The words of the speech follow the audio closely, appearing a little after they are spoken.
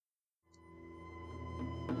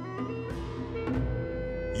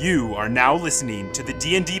You are now listening to the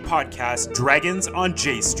D&D podcast Dragons on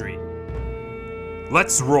J Street.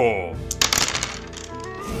 Let's roll.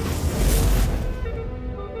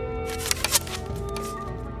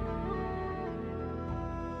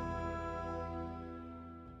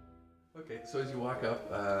 Okay, so as you walk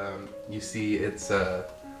up, you see it's the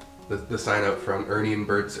sign out front, Ernie and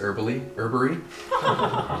Bert's Herbery.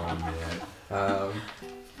 Oh, man.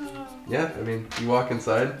 Yeah, I mean, you walk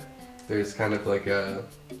inside, there's kind of like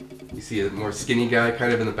you see a more skinny guy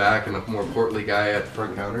kind of in the back and a more portly guy at the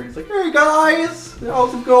front counter. He's like, "Hey guys,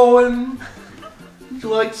 how's it going? Would you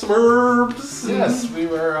like some herbs?" Yes, we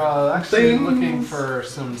were actually things? looking for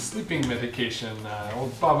some sleeping medication.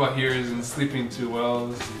 Old Baba here isn't sleeping too well.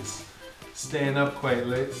 He's staying up quite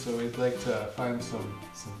late, so we'd like to find some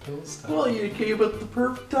pills. Well, you came at the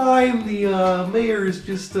perfect time. The mayor has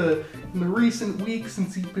just, in the recent weeks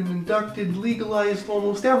since he's been inducted, legalized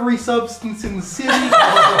almost every substance in the city.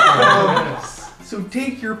 Yes. So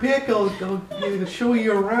take your pick. I'll show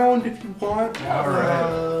you around if you want. All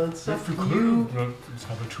right. It's up to you. Let's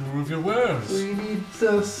have a tour of your wares. So you need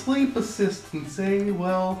sleep assistance, eh?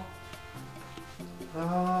 Well,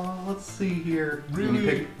 let's see here.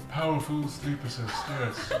 Really powerful sleep assist,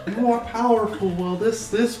 yes. More powerful. Well,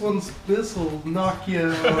 this'll knock you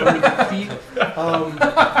on your feet.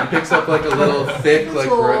 He picks up like a little thick, like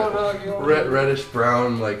reddish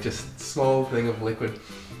brown, like just small thing of liquid.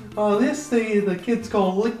 This the kids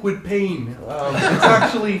call liquid pain. It's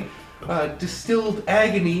actually distilled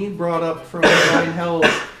agony brought up from the nine hells,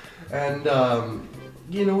 and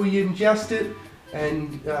you ingest it,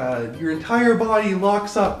 and your entire body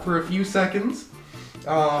locks up for a few seconds.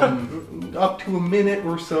 Up to a minute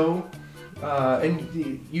or so, and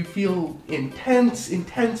you feel intense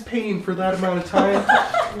pain for that amount of time,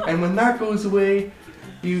 and when that goes away,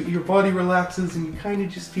 your body relaxes and you kind of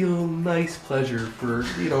just feel nice pleasure for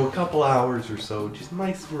a couple hours or so, just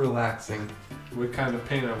nice and relaxing. What kind of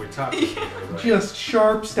pain are we talking about? Just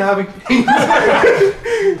sharp stabbing pains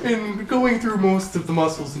and going through most of the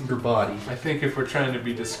muscles in your body. I think if we're trying to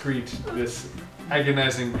be discreet, this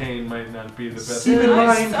agonizing pain might not be the best. Keep in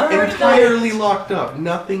mind, entirely locked up.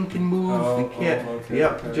 Nothing can move. Oh, you can't. okay,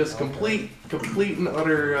 Yep, okay, just okay. complete and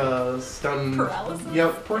utter stun. Paralysis?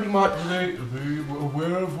 Yep, pretty much. Are they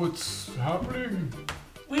aware of what's happening?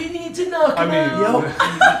 We need to knock him out.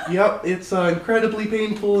 Yep. It's incredibly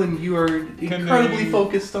painful, and you are incredibly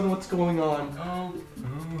focused on what's going on. Oh.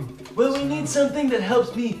 Well, we need something that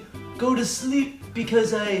helps me go to sleep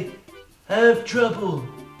because I have trouble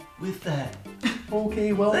with that.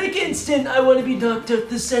 Okay, well. Like instant, I want to be knocked out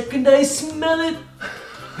the second I smell it.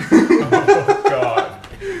 Oh, God.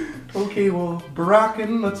 Okay, well,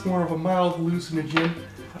 Barakan, that's more of a mild hallucinogen.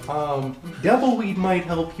 Devilweed might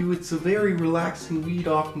help you. It's a very relaxing weed,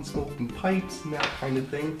 often smoked in pipes and that kind of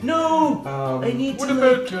thing. No! I need What to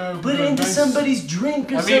about put it into somebody's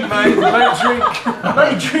drink or I something. mean, my drink.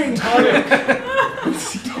 My drink. tonic?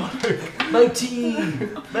 My tea.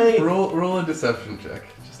 My... Roll a deception check,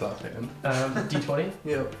 just offhand. D20?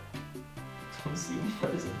 Yep. Let's see,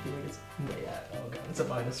 what is it? I feel like it's way at. Oh god, it's a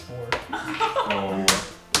 -4. Oh.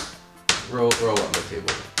 Roll on the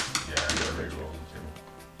table. Yeah, I gotta re-roll on the table.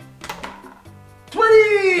 20!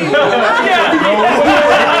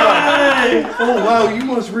 Oh wow, you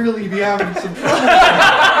must really be having some trouble.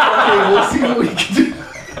 Okay, we'll see what we can do.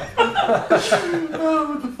 Oh,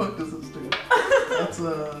 what the fuck does this do? That's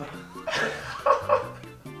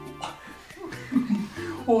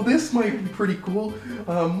Oh, this might be pretty cool.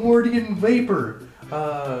 Mordian Vapor.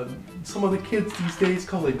 Some of the kids these days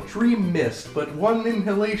call it Dream Mist, but one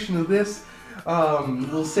inhalation of this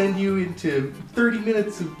will send you into 30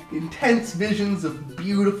 minutes of intense visions of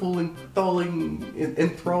beautiful, enthralling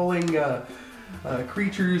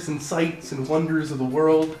creatures and sights and wonders of the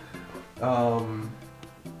world.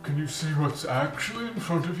 Can you see what's actually in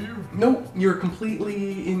front of you? Nope, you're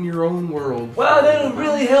completely in your own world. Wow, that'll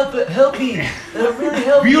really help me. That'll really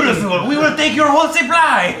help me. Beautiful! We will take your whole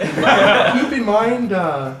supply! Keep in mind,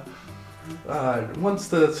 once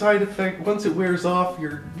the side effect, once it wears off,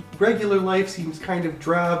 your regular life seems kind of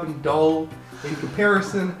drab and dull in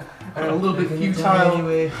comparison, and a little bit futile,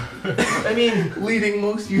 Anyway, I mean, leading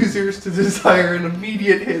most users to desire an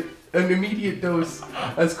immediate dose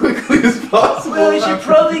as quickly as possible. well, I should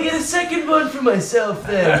probably get a second one for myself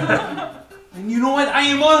then. And you know what? I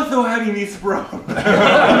am also having this problem. I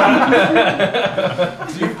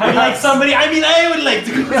would like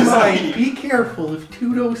to go to sleep. Be careful. If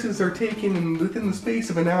 2 doses are taken within the space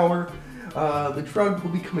of an hour, the drug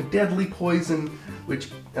will become a deadly poison,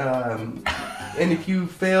 which, and if you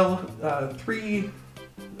fail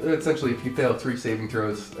Essentially, if you fail 3 saving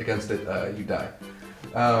throws against it, you die.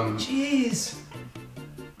 Jeez.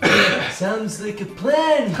 Sounds like a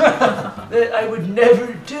plan that I would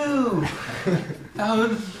never do.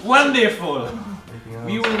 Wonderful. Anything else?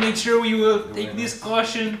 We will make sure we will take this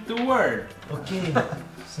caution to word. Okay,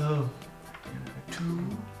 so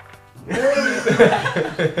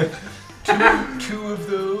Two of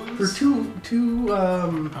those. For two,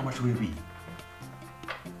 How much will it be?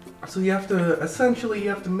 so you have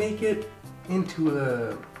to make it into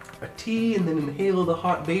a tea and then inhale the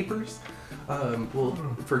hot vapors. Well,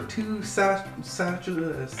 for 2 sachets, is that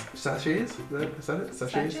it?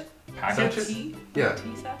 Sachets? Packets? Tea? Yeah.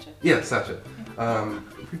 Tea sachet? Yeah, sachet.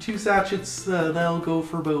 For 2 sachets, that'll go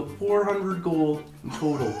for about 400 gold in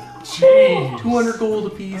total. Jeez. 200 gold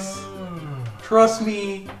apiece. Trust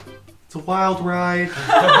me, it's a wild ride.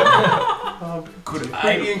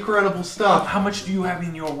 Pretty incredible stuff. How much do you have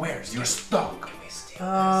in your wares? Your stock?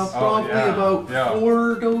 Probably yeah. about Yeah.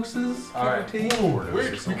 4 doses, give or Alright. take.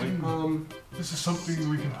 Wait, we can. Um, This is something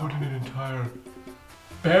we can put in an entire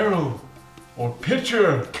barrel or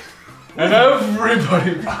pitcher, and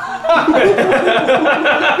everybody.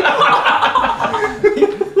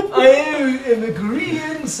 I am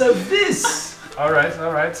agreeance of this.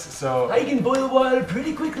 Alright. So, I can boil water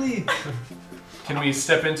pretty quickly. can we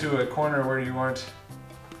step into a corner where you weren't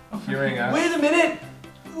hearing us? Wait a minute.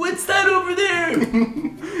 What's that over there?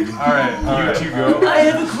 Alright. You two go. I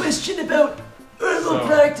have a question about herbal So,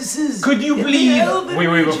 practices. Could you in the please elven wait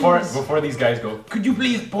regions. before these guys go? Could you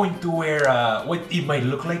please point to where what it might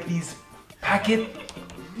look like these packet?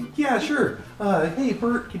 yeah, sure. Hey,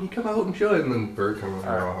 Bert, can you come out and show it? And then Bert comes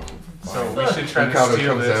over. So we should try He to kind of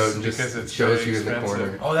steal comes this out and because just it's shows very you in the expensive.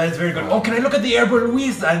 corner. Oh, that is very good. Oh, can I look at the herbal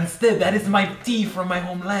Louisa instead? That is my tea from my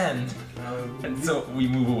homeland. And so we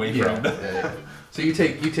move away from them. Yeah. So you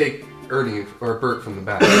take Ernie or Bert from the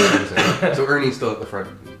back. So Ernie's still at the front.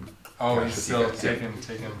 Oh, Gosh, he's if still you guys-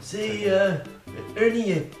 taking. Say,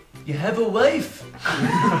 Ernie, you have a wife?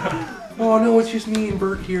 Oh no, it's just me and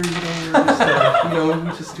Bert here. We're just,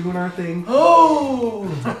 we're just doing our thing. Oh!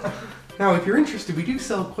 Now, if you're interested, we do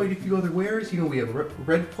sell quite a few other wares. We have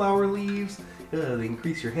red flower leaves. They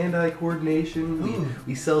increase your hand-eye coordination.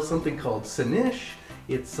 We sell something called Sanish.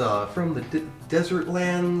 It's from the desert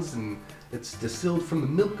lands, and it's distilled from the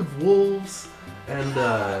milk of wolves, and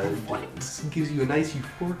it gives you a nice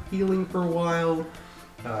euphoric feeling for a while.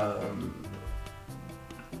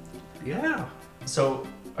 Yeah. So,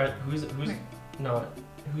 who's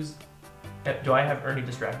do I have Ernie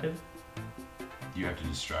distracted? You have to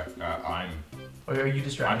distract. Or are you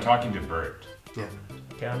distracted? I'm talking to Bert.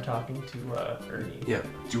 Okay, I'm talking to Ernie. Yeah.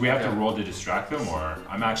 Do we have to roll to distract them, or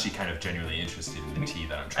I'm actually kind of genuinely interested in the tea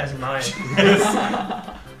that I'm trying As to am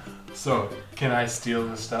I. So, can I steal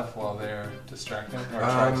the stuff while they're distracting or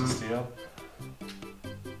trying to steal?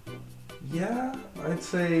 Yeah, I'd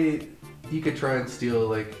say you could try and steal,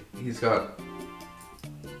 like, he's got...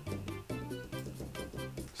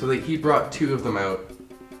 So he brought 2 of them out,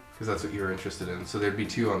 because that's what you were interested in. So there'd be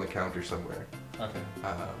 2 on the counter somewhere. Okay.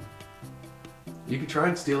 You could try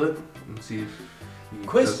and steal it and see if he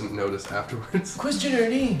Quest- doesn't notice afterwards. Question,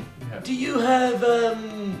 Ernie. Yeah. Do you have,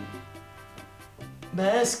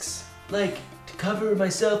 masks? Like, to cover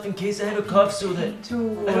myself in case I have a cough so that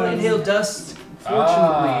I don't inhale dust?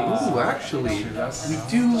 Fortunately, actually, That's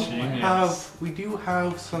we do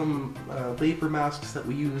have some vapor masks that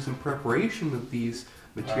we use in preparation of these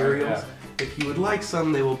materials. If you would like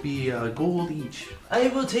some, they will be gold each. I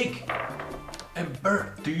will take And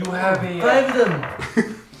Bert, do you have a 5 of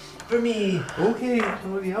them. For me. Okay,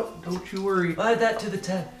 oh, yep, don't you worry. Add that to the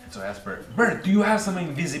tab. So I asked Bert. Bert, do you have some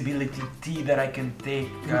invisibility tea that I can take?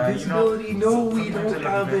 Invisibility? No, we sometimes I don't look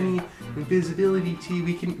have very- any invisibility tea.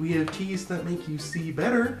 We have teas that make you see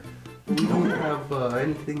better. We don't have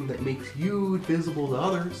anything that makes you invisible to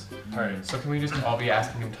others. Alright, so can we just all be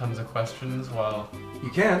asking him tons of questions while... You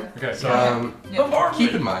can. Okay, so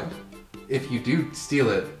Keep in mind, if you do steal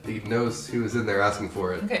it, he knows who is in there asking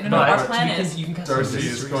for it. Okay, no, our plan you is can cast Darcy some is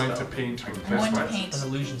mystery going to spell. paint I'm going to paint An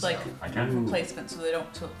illusion like spell. I can. placement so they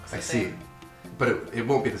don't look the I same. see. But it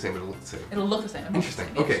won't be the same, it'll look the same. It'll look the same. It won't be the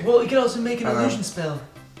Interesting. same, yes. Okay. Well, you can also make an illusion spell.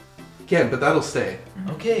 Can, but that'll stay.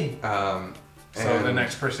 Okay. So the And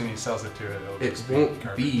next person he sells it to, it'll it just won't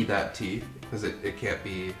garbage. be that tea, because it can't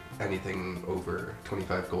be anything over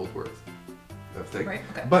 25 gold worth of thing. Right,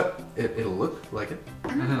 okay. But it'll look like it,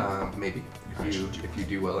 Mm-hmm. maybe, if you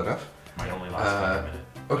do well enough. Might only last 5 minutes.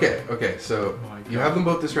 Okay, so Oh my you God. have them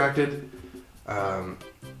both distracted.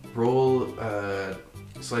 Roll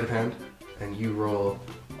sleight of hand, and you roll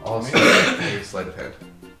also a sleight of hand.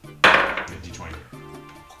 50-20.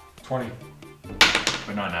 20.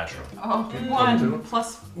 But not natural. Oh, 22? one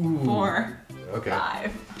plus 4. Okay.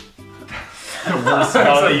 5. The worst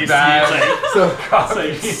smell that you see. So, It's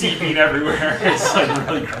like seeping everywhere. It's like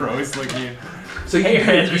really gross looking. so you, Hey, your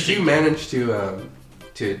hands are you shaking. manage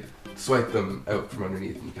to swipe them out from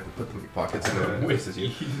underneath and you kind of put them in your pockets and no one notices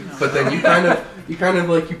you. But then you kind of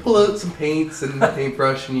like you pull out some paints and a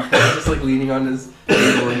paintbrush and you kind of just like leaning on his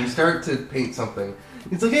table and you start to paint something.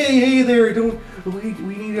 It's like, hey there,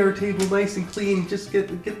 we need our table nice and clean. Just get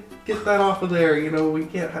that off of there. You know, we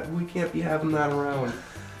can't be having that around.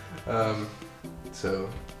 So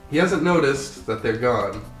he hasn't noticed that they're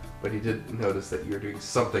gone, but he did notice that you were doing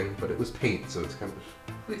something. But it was paint, so it's kind of.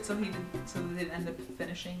 Wait, so they didn't end up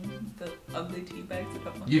finishing the ugly tea bags that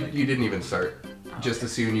don't look You like... you didn't even start. Oh, Just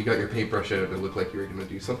as soon you got your paintbrush out, it looked like you were gonna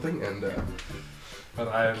do something, and But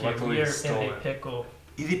I Okay, luckily we are stole in a it. pickle.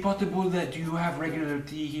 Is it possible that you have regular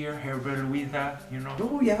tea here, herbal with that? You know.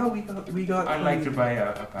 oh yeah, we got. I'd like to buy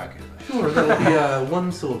a packet. Sure, that'll be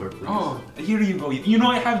 1 silver, please. Oh, here you go. You know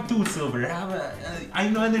I have 2 silver. I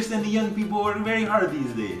understand the young people work very hard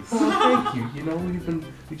these days. Oh, thank you. You know,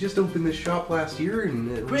 we just opened this shop last year,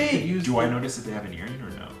 and we Great. could use. Do I notice that they have an earring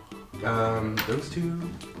or no? Those two.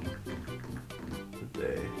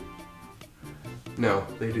 They. No,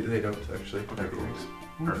 they do. They don't actually. Okay, cool. Would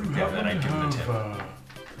you Perfect. Yeah, then I give him the tip. have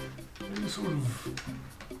any sort of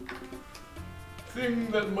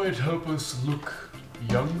thing that might help us look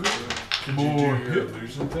younger? Could More you do your hip.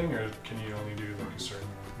 illusion thing, or can you only do like a certain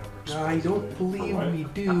number of spells I a don't day? believe Or what? we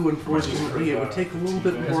do. Unfortunately, it would take a little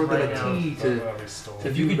bit Just more than write a down. tea to. Oh, we stole to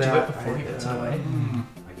it. If you do could do that. it before he puts it away.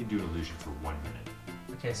 I can do an illusion for 1 minute.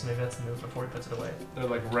 Okay, so maybe that's the move before he puts it away. They're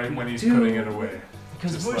like right when he's do- putting it away.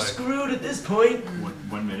 Because Just we're like- screwed at this point.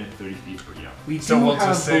 1 minute, 30 feet per yeah. We So do we'll have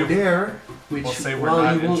just say- Baudère, which We'll say we're while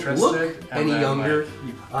not you won't interested, look and any then, younger, like,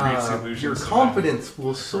 he creates illusions your so that- confidence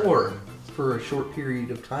will soar for a short period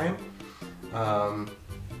of time.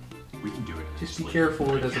 We can do it. in Just be sleep.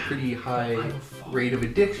 careful, it has a pretty high rate of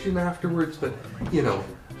addiction afterwards, but you know,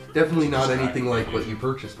 definitely not anything like what you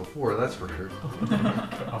purchased before, that's for sure.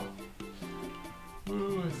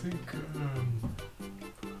 Well, I think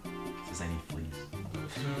Says I need fleas.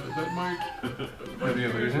 that might For the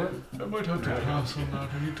illusion? I might have to pass on that.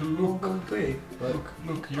 I need to look Okay, but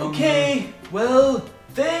look younger. Okay, well,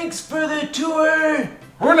 thanks for the tour.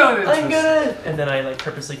 We're not interested. I'm gonna. And then I like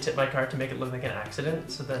purposely tip my card to make it look like an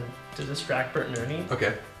accident, so then to distract Bert and Ernie.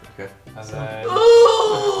 okay. And then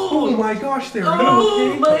Oh Oh! my gosh, they're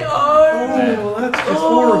Oh, okay. my arm! Oh, well, that's just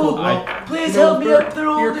Oh, horrible. Well, Please you know, help me Bert, up. They're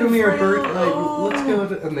old here, and come here, frail. Bert. Like, Oh. let's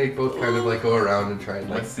go. And they both kind of like go around and try and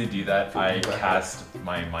like Once they do that, I Back up. cast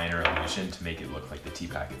my minor illusion to make it look like the tea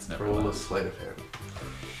packets never roll a left. sleight of hand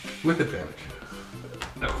with advantage.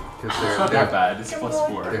 No. Because It's not that bad. It's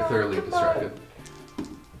 +4. they're thoroughly distracted.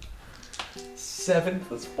 7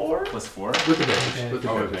 plus 4? +4? With advantage. With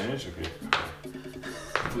Oh, advantage. advantage? Okay.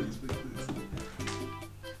 Please.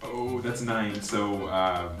 Oh, that's 9, so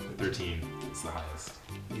 13. It's the highest.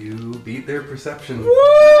 You beat their perception.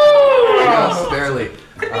 Just barely.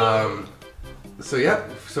 So yeah.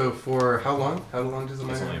 So for how long? How long does it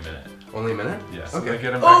It's matter? only a minute. Only a minute? Yeah. so they Okay.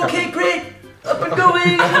 get him back Okay, great. Up and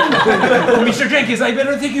going. Mr. Jenkins, I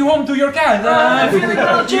better take you home to your cat. I'm feeling a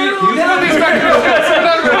little chilled.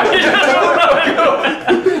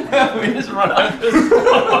 We just run out.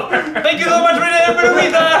 Thank you so much for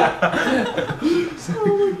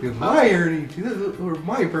the My Ernie, or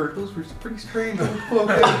my Bert, those were pretty strange old folk.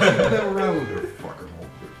 I haven't seen them around with their fucking old.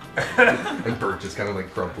 And Bert just kind of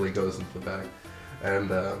like grumpily goes into the back. And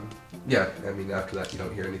yeah, I mean after that you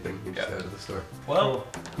don't hear anything. You're just out of the store. Well,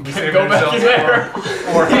 Save go back in there.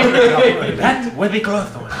 That with the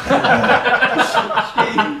cloth on.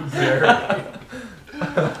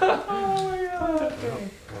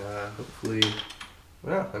 Hopefully,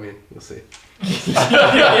 well, I mean you'll see.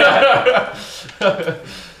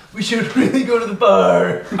 We should really go to the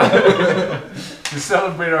bar. to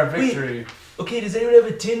celebrate our victory. Okay, does anyone have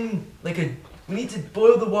a tin? We need to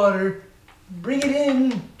boil the water, bring it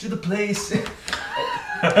in to the place, and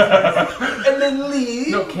then leave.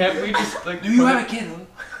 No, can't we just like? Do you have a kettle?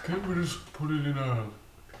 Can't we just put it in a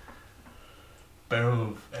barrel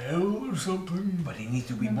of ale or something? But it needs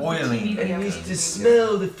to be No, boiling. And it needs to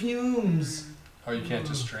smell the fumes. Oh, you can't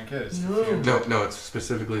just drink it? It's the No. fumes. No, it's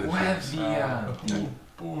specifically the We'll have fumes. the Oh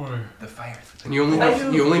boy. the fire. And you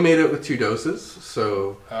only made it with 2 doses,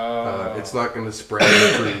 so it's not going to spread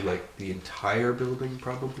through like the entire building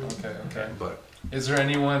probably. Okay. But Is there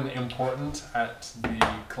anyone important at the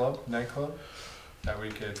nightclub, that we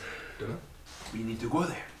could? We need to go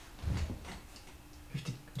there.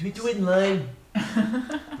 Do we do it in line?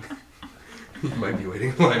 You might be waiting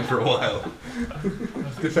in line for a while.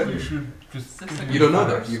 You should just. You don't know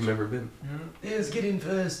that. You've never been. Let's get in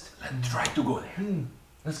first. Let's try to go there.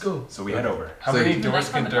 Let's go. So we head over. How So many you- doors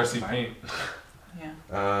can That's Darcy fine. paint?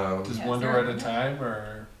 Yeah. Just Yeah, one is door there at a a- time,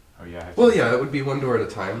 or Oh yeah. Well, yeah, it would be one door at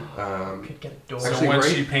a time. Could get a door. So Actually, when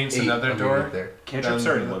right she paints 8 another underneath door, there. Cantrips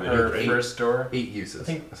then are limited, her right? first door 8 uses, I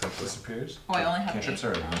think- essentially. disappears. Oh, I only have Cantrips 8.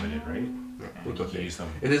 are limited, right? Yeah, we'll You go can with 8. use them.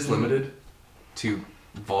 It is limited to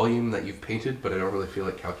volume that you've painted, but I don't really feel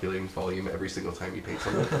like calculating volume every single time you paint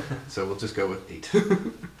something. So we'll just go with 8.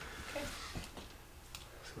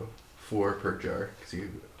 So 4 per jar, because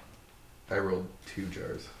I rolled 2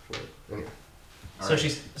 jars for it. Anyway.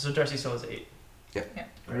 So Darcy still has 8.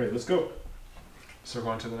 All right, let's go. So we're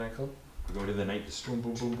going to the nightclub. We're going to the night district.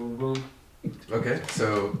 Boom, boom, boom, boom, boom. Okay,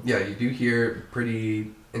 so yeah, you do hear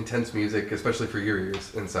pretty intense music, especially for your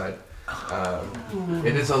ears inside.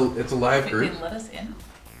 It's a live Wait, group. they let us in?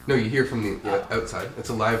 No, you hear from the outside. It's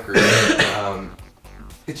a live group.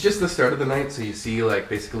 It's just the start of the night, so you see like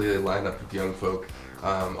basically a lineup of young folk.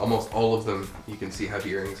 Almost all of them you can see have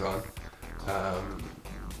earrings on.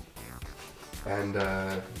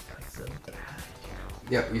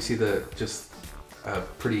 Yeah, you see just a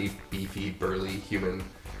pretty beefy, burly human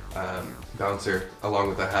bouncer, along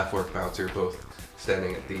with a half-orc bouncer, both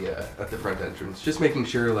standing at the front entrance, just making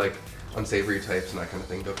sure like unsavory types and that kind of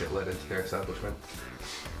thing don't get let into their establishment.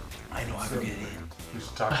 I know how to get in. We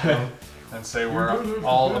should talk to them and say we're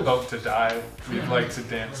all about to die. We'd like to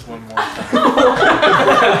dance one more time.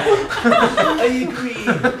 I agree.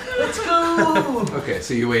 Let's go. Okay,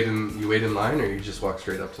 so you wait in line, or you just walk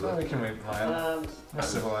straight up to Well, we them? can wait in line. We're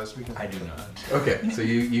civilized. We can. I do not. Okay, so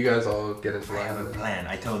you guys all get into I line. have a and- plan.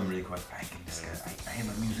 I tell them really quick. I can discuss. I am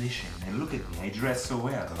a musician, and look at me. I dress so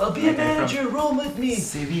well. I'll be a Like I'm from manager. Roll with me.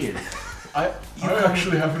 Seville. I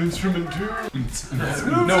actually have an instrument too.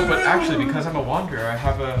 No, but actually, because I'm a wanderer, I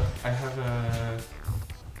have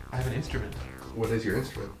an instrument. What is your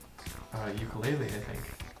instrument? Ukulele, I think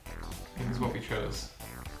is what we chose.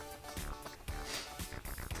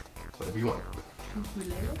 Whatever you want.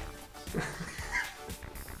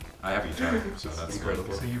 I have a guitar, so that's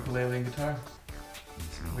Incredible. So ukulele and guitar.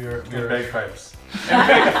 We are bagpipes.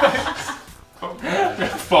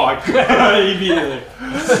 Fuck. Immediately.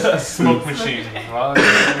 Smoke machine. Well,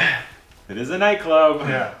 It is a nightclub.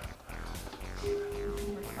 yeah.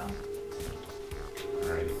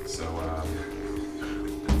 Alright, so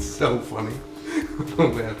It's so funny.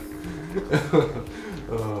 Oh man.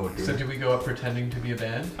 Oh dear. So do we go up pretending to be a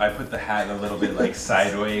band? I put the hat a little bit like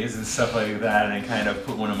sideways and stuff like that, and I kind of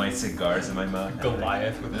put one of my cigars in my mouth.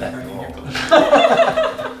 Goliath with that.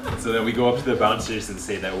 So then we go up to the bouncers and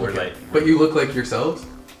say that we're like, But you look like yourselves?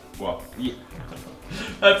 well, yeah,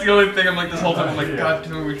 That's the only thing I'm like this whole time. I'm like, Yeah. God,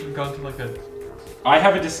 damn it, we should have gone to like a. I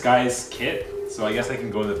have a disguise kit, so I guess I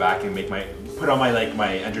can go in the back and put on my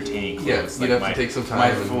my entertaining clothes. Yeah, like you'd have my, to take some my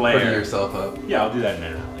time and flair. pretty yourself up. Yeah, I'll do that in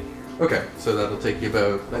an alley. Okay, so that'll take you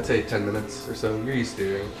about, I'd say 10 minutes or so. You're used to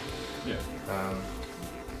doing. Yeah. Um,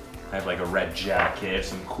 I have like a red jacket,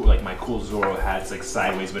 some cool, like my cool Zorro hat's like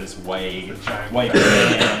sideways, but it's white. giant White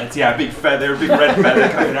pants, yeah, big feather, big red feather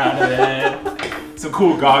coming out of it. Some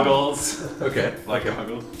cool goggles. okay. Like okay.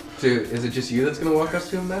 goggles. So is it just you that's gonna walk up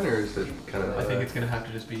to him then, or is it kind of? I think it's gonna have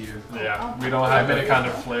to just be you. Yeah. We don't have any kind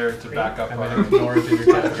of flair to back up I'm our. gonna ignore it in your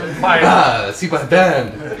caption. Ah, see my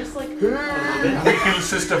band. Just like We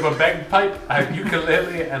consist of a bagpipe, a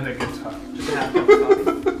ukulele, and a guitar. just half cup of coffee.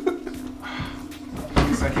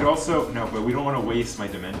 So I could also but we don't want to waste my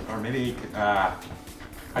dimension, or maybe I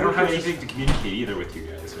don't have anything to communicate either with you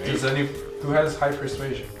guys, right? Who has high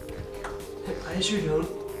persuasion? I sure don't.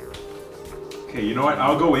 Okay, you know what?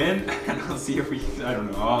 I'll go in and I'll see if we. I don't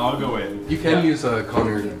know. I'll go in. You can use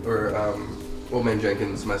Connor or Old Man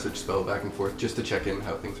Jenkins' message spell back and forth just to check in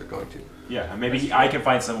how things are going too. Yeah, maybe I can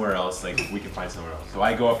find somewhere else. Like we can find somewhere else. So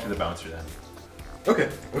I go up to the bouncer then. Okay.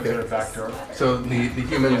 Is there a Okay. back door? So the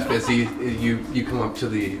human's busy. You come up to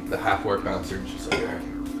the half-orc bouncer and she's like,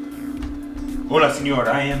 Hola, senor.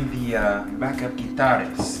 I am the backup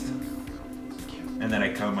guitarist. And then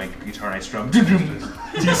I come with my guitar and I strum. Two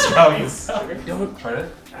strums. Don't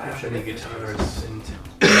Pardon? have any guitars in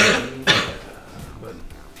but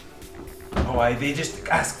Oh, they just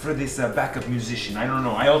ask for this backup musician. I don't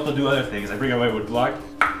know. I also do other things. I bring out my wood block.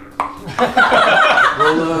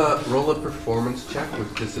 roll a performance check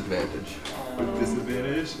with disadvantage. With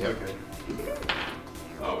disadvantage? Yeah. Okay.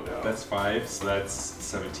 Oh no. That's 5, so that's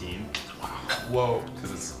 17. Whoa.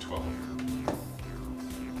 Because it's 12.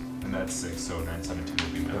 And that's 6, so 9, 17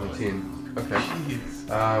 would be my lowest. 17. Okay.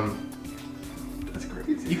 That's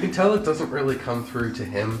crazy. You can tell it doesn't really come through to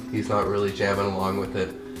him. He's not really jamming along with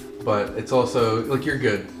it. but it's also like you're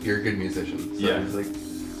good. You're a good musician. So Yeah. he's like,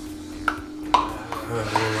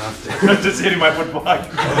 Just hitting my foot block.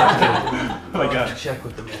 Like a check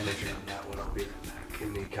with the manager on that one. I'll be right back.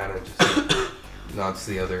 And he kind of just nods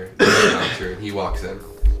to the other bouncer, and he walks in.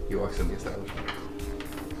 He walks in the establishment.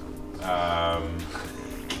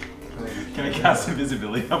 Can I cast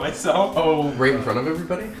invisibility on myself? Oh, right in front of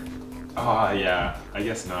everybody? Yeah. I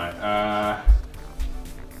guess not. I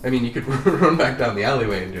mean, you could run back down the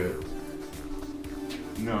alleyway and do it.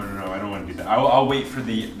 No. I don't want to do that. I'll wait for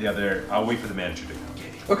the other. I'll wait for the manager to come.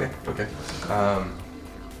 Okay.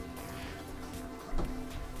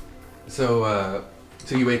 So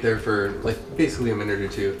you wait there for like basically a minute or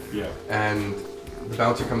two. Yeah. And the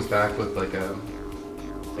bouncer comes back with like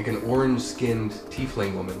an orange-skinned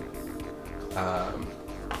tiefling woman.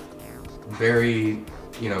 Very,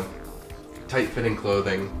 tight-fitting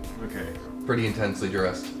clothing. Okay. Pretty intensely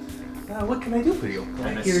dressed. What can I do for you?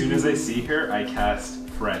 And as soon as I see her, I cast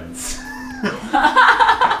Friends.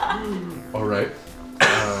 All right.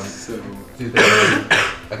 So do they?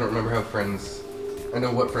 I don't remember how Friends. I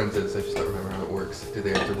know what Friends is. I just don't remember how it works. Do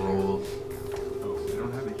they have to roll? Oh, I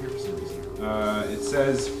don't have it here for some reason. It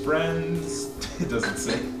says Friends. It doesn't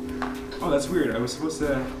say. Oh, that's weird. I was supposed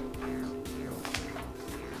to.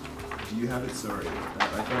 Do you have it? Sorry. I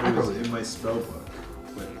thought it was in my spell book,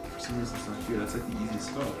 but for some reason it's not here. That's like the easiest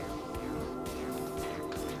spell.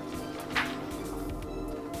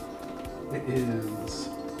 It is.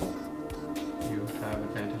 You have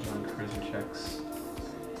advantage on charisma checks.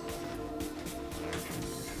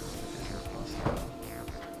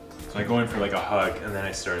 So I go in for like a hug, and then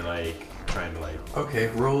I start like trying to like. Okay,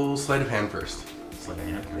 roll sleight of hand first. Sleight of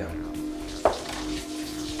hand. Yeah.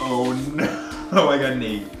 Oh no! I got an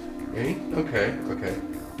 8. 8? Okay.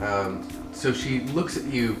 So she looks at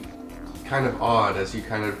you kind of odd as you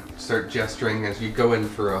kind of start gesturing as you go in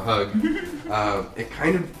for a hug. It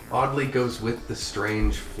kind of oddly goes with the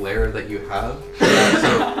strange flair that you have.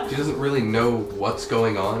 So she doesn't really know what's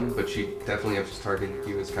going on, but she definitely has targeted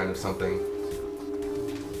you as kind of something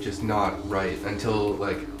just not right until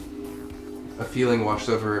like a feeling washed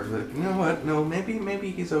over her, like, you know what? No,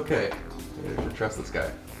 maybe he's okay. I should trust this guy.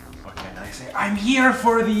 Okay, and I say, I'm here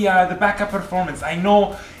for the backup performance. I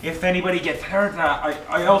know if anybody gets hurt,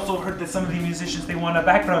 I also heard that some of the musicians, they want a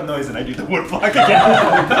background noise, and I do the wood block again.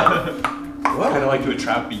 Well, kind of like to a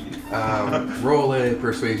trap beat. Roll a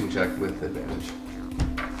persuasion check with advantage.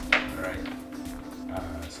 Alright.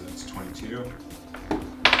 So that's 22.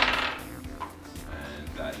 And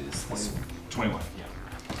that is 21, yeah.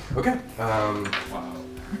 Okay. Wow.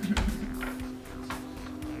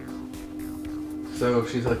 So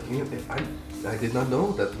she's like, I did not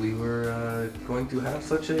know that we were going to have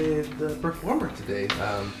such a performer today.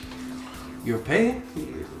 Your pay,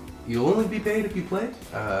 you'll only be paid if you play,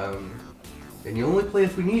 and you only play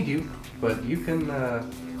if we need you. But you can,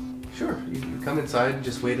 sure, you come inside and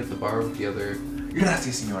just wait at the bar with the other.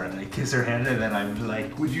 Gracias, senora. And I kiss her hand, and then I'm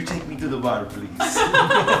like, would you take me to the bar, please?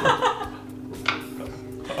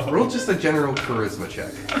 Roll just a general charisma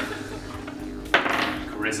check.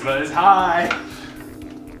 Charisma is high.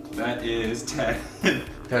 That is 10.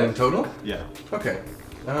 10 in total? Yeah. Okay.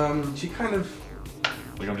 She kind of.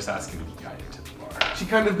 Like I'm just asking to be guided to the bar. She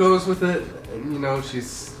kind of goes with it. And,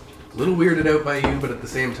 she's a little weirded out by you, but at the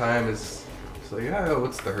same time is like,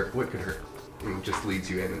 what's the hurt? What could hurt? And just leads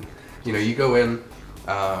you in. And, you go in.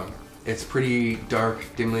 It's pretty dark,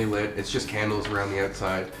 dimly lit. It's just candles around the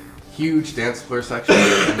outside. Huge dance floor section,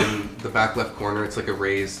 and in the back left corner, it's like a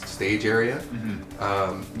raised stage area.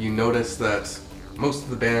 Mm-hmm. You notice that most of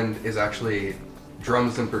the band is actually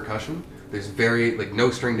drums and percussion. There's no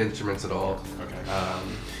stringed instruments at all. Okay.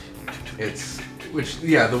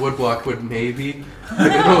 The woodblock would maybe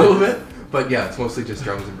pick it a little bit, but yeah, it's mostly just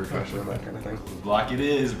drums and percussion and that kind of thing. Block it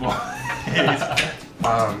is, boys.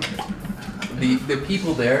 The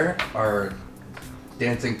people there are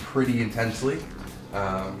dancing pretty intensely.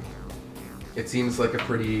 It seems like a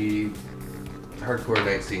pretty hardcore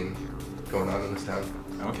night scene going on in this town.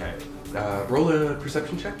 Okay. Roll a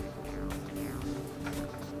perception check.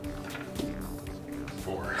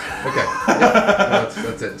 4. Okay. Yeah,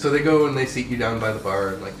 that's it. So they go and they seat you down by the bar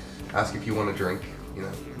and like ask if you want a drink.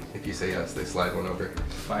 If you say yes, they slide one over.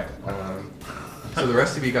 Fire. So the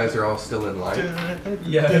rest of you guys are all still in line.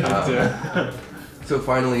 Yeah. So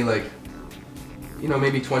finally,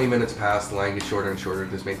 maybe 20 minutes pass, the line gets shorter and shorter.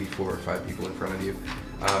 There's maybe 4 or 5 people in front of you.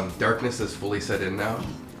 Darkness is fully set in now,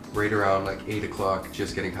 right around 8 o'clock,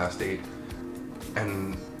 just getting past 8.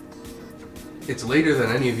 And it's later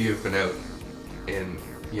than any of you have been out in,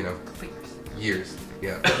 years.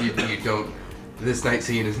 Yeah, you don't this night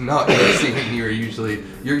scene is not your scene. You're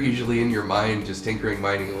usually in your mind just tinkering,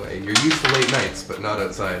 mining away. You're used to late nights, but not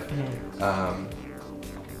outside.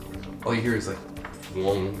 All you hear is like,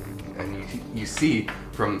 wong, and you see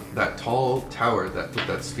from that tall tower with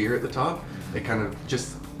that sphere at the top, it kind of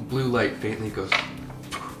just blue light faintly goes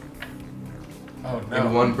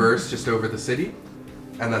in one burst just over the city,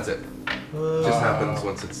 and that's it. Just happens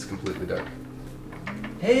once it's completely dark.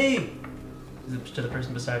 Hey! To the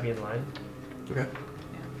person beside me in line. Okay.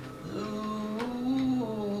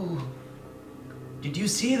 Ooh. Did you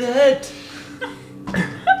see that?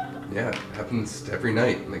 Yeah, it happens every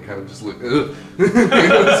night, and they kind of just look, ugh.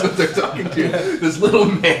 That's what they're talking to. This little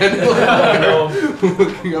man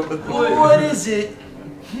looking up at the What is it?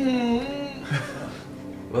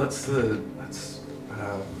 Well, that's the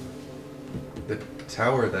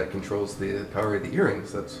tower that controls the power of the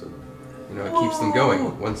earrings. That's what, it keeps them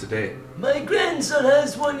going once a day. My grandson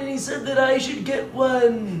has one, and he said that I should get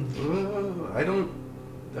one.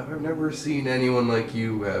 I've never seen anyone like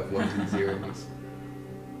you have one of these earrings.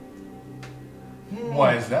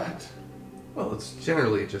 Why is that? Well, it's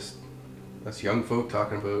generally just us young folk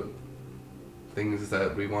talking about things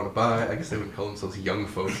that we want to buy. I guess they wouldn't call themselves young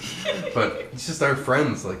folk, but it's just our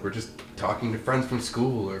friends. Like, we're just talking to friends from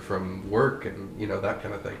school or from work and, that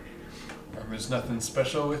kind of thing. There's nothing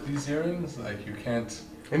special with these earrings? Like, you can't...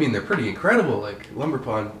 I mean, they're pretty incredible. Like,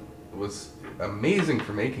 Lumberpond was amazing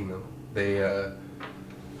for making them. They, I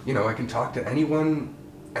can talk to anyone,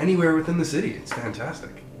 anywhere within the city. It's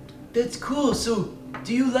fantastic. That's cool. So,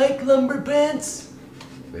 do you like lumber pants?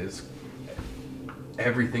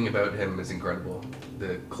 Everything about him is incredible.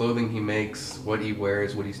 The clothing he makes, what he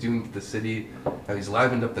wears, what he's doing to the city, how he's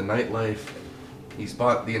livened up the nightlife. He's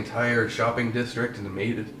bought the entire shopping district and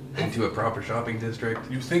made it into a proper shopping district.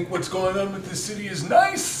 You think what's going on with this city is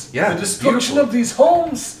nice? Yeah, the destruction of these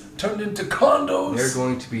homes turned into condos. They're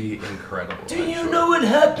going to be incredible. Do you know what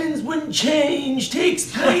happens when change takes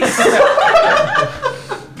place?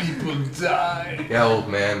 People die. Yeah, old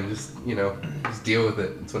man, just deal with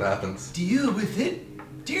it. That's what happens. Deal with it?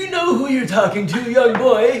 Do you know who you're talking to, young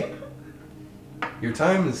boy? Your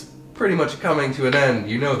time is pretty much coming to an end.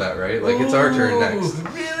 You know that, right? Like, it's our turn next.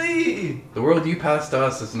 Really? The world you passed to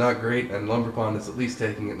us is not great, and Lumberpond is at least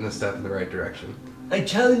taking it in a step in the right direction. I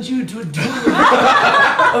challenge you to a duel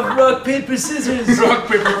of rock, paper, scissors. Rock,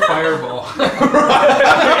 paper, fireball.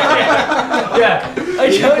 Yeah, I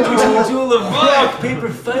challenge you to a duel of rock, paper,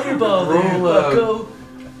 fireball. Roll bucko.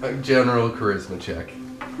 a general charisma check.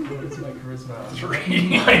 What's my charisma? 3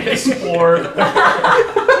 -4.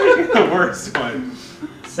 The worst one.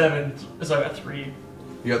 7. So I got 3.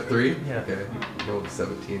 You got 3? Yeah. Okay, rolled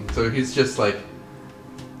 17. So he's just like,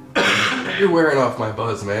 you're wearing off my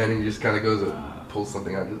buzz, man. And he just kind of goes and pulls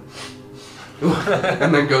something out.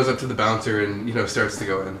 And then goes up to the bouncer and, starts to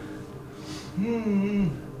go in.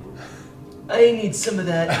 I need some of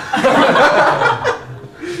that.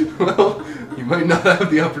 Well, you might not have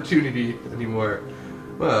the opportunity anymore.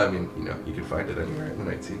 Well, I mean, you can find it anywhere in the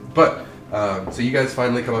night scene. But, so you guys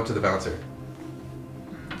finally come up to the bouncer.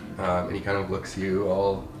 And he kind of looks you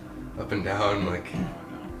all up and down like,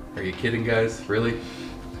 are you kidding, guys? Really?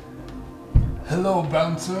 Hello,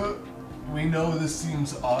 bouncer. We know this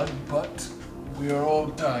seems odd, but we are all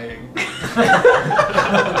dying.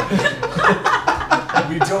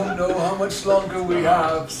 We don't know how much longer we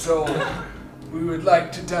have, so we would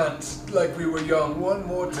like to dance like we were young one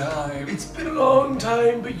more time. It's been a long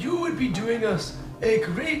time, but you would be doing us a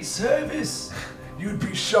great service. You'd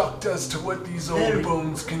be shocked as to what these old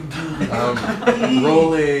bones can do.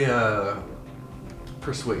 Roll a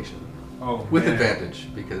persuasion. Oh, with man. advantage,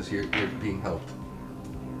 because you're being helped.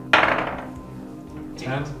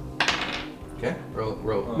 10. Okay, roll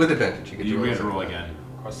with advantage. You get to You roll. get to roll again.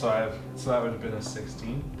 So that would have been a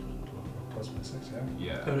 16 plus my 6,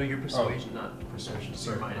 yeah. Yeah. No, your persuasion, not persuasion.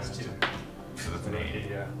 So Sorry, -2. So that's an 8.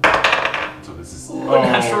 Yeah. So this is. Ooh, a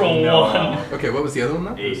natural 1. Okay, what was the other one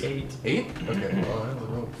now? 8. 8? Okay, well, I only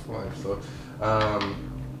rolled 5, so...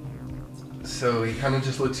 So he kind of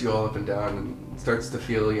just looks you all up and down and starts to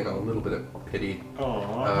feel, a little bit of pity.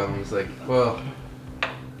 He's like, well...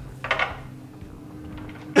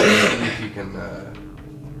 if you can,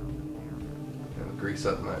 grease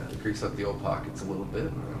up the old pockets a little bit,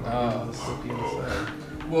 and I'll be able to slip you inside.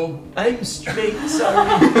 Well, I'm straight, sorry.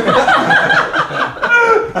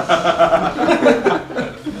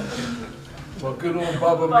 well, good old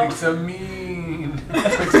Baba makes a mean. Can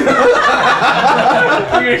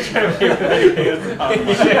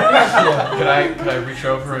I reach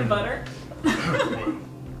over and Butter?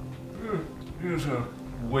 Here's a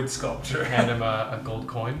wood sculpture. hand him a gold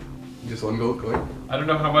coin? Just 1 gold coin. I don't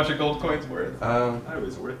know how much a gold coin's worth. I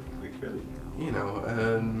was worth like really. You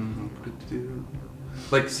know,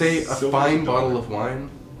 like say a So fine much bottle dollar. of wine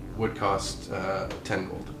would cost 10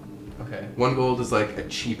 gold. Okay. 1 gold is like a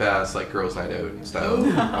cheap ass like girls' night out style.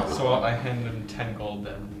 bottle. So I hand him 10 gold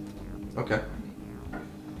then. Okay.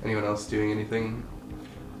 Anyone else doing anything?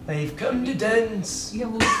 I've come to dance. Yeah,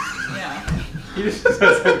 well, yeah. He just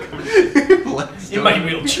doesn't come. Let's In do my it.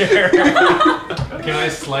 wheelchair. Can I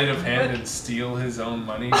sleight of hand and steal his own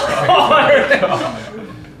money?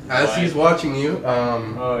 As he's watching you,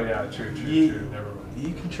 Oh yeah, true. Never mind.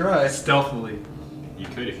 you can try. Stealthily. You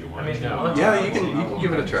could if you I wanted. mean, No. let's- Yeah, you can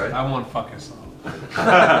give it a try. I won't fuck us all.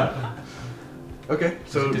 Okay,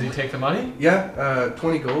 so Did he take the money? yeah,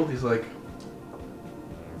 20 gold. He's like,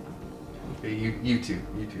 okay, you two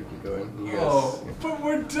can go in. You guys. Oh, but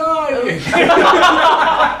we're dying.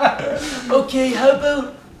 Okay, how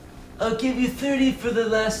about I'll give you 30 for the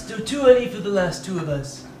last, or 20 for the last 2 of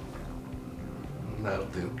us. That'll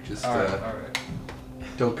do. Just all right.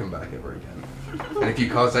 don't come back ever again. And if you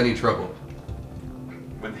cause any trouble,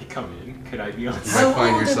 When they come in, could I be on you How might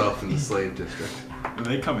find old yourself in the slave district. When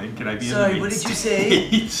they come in, can I be Sorry, in the what main did you say?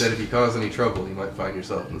 stage? Said if you cause any trouble, you might find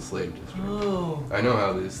yourself in the slave district. Oh. I know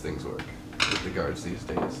how these things work with the guards these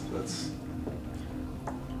days. That's.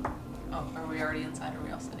 Oh, are we already inside? Or are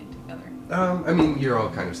we all sitting together? I mean, you're all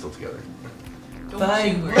kind of still together. Don't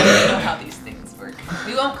Fine. you worry. I know how these things work.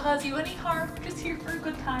 We won't cause you any harm. We're just here for a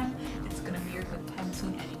good time. It's gonna be your good time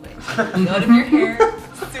soon anyway. So it'll be out of your hair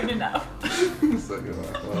soon enough. So,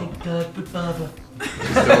 well, Thank God, but Baba.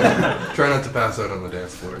 just don't, try not to pass out on the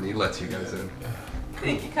dance floor, and he lets you guys in.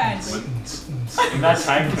 Thank you kindly. In that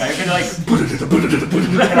time, can I have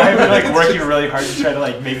been like, working really hard to try to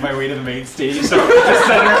like make my way to the main stage? So the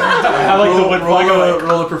center, I have like the wood block.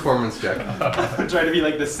 Roll a performance check. I'm trying to be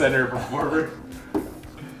like the center performer.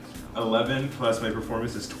 11 plus my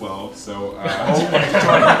performance is 12, so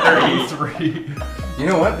 33. You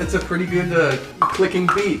know what? It's a pretty good clicking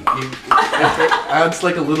beat. It adds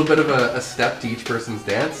like a little bit of a step to each person's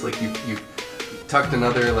dance. Like you tucked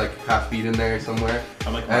another like half beat in there somewhere.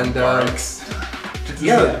 I'm like And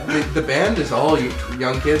yeah, the band is all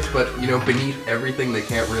young kids, but you know beneath everything they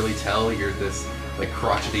can't really tell you're this like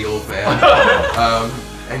crotchety old man.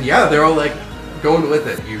 And yeah, they're all like going with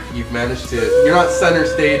it. You've managed to. You're not center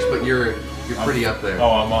stage, but you're pretty up there. Oh,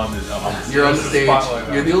 I'm on the You're on the stage. spotlight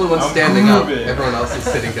on. You're the only one I'm standing up. grooving. Everyone else is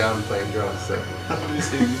sitting down and playing drums. So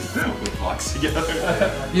with blocks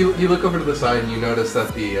together. you look over to the side and you notice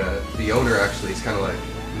that the owner actually is kind of like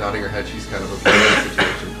nodding her head. She's kind of okay with the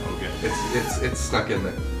situation. Okay. It's snuck in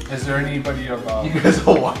there. Is there anybody of You guys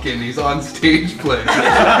all walk in. He's on stage playing.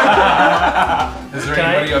 Is there Can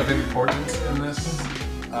I- anybody of importance in this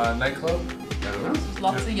nightclub? I don't know.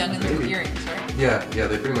 Lots of youngins with Maybe. earrings, right? Yeah,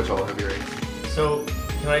 they pretty much all have earrings. So,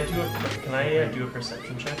 can I do a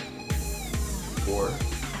perception check? Or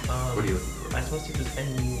what are you looking for? I suppose if there's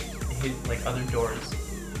any like other doors.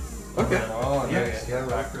 Okay. Oh, Yeah, nice. yeah,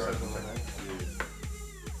 Back roll door. perception.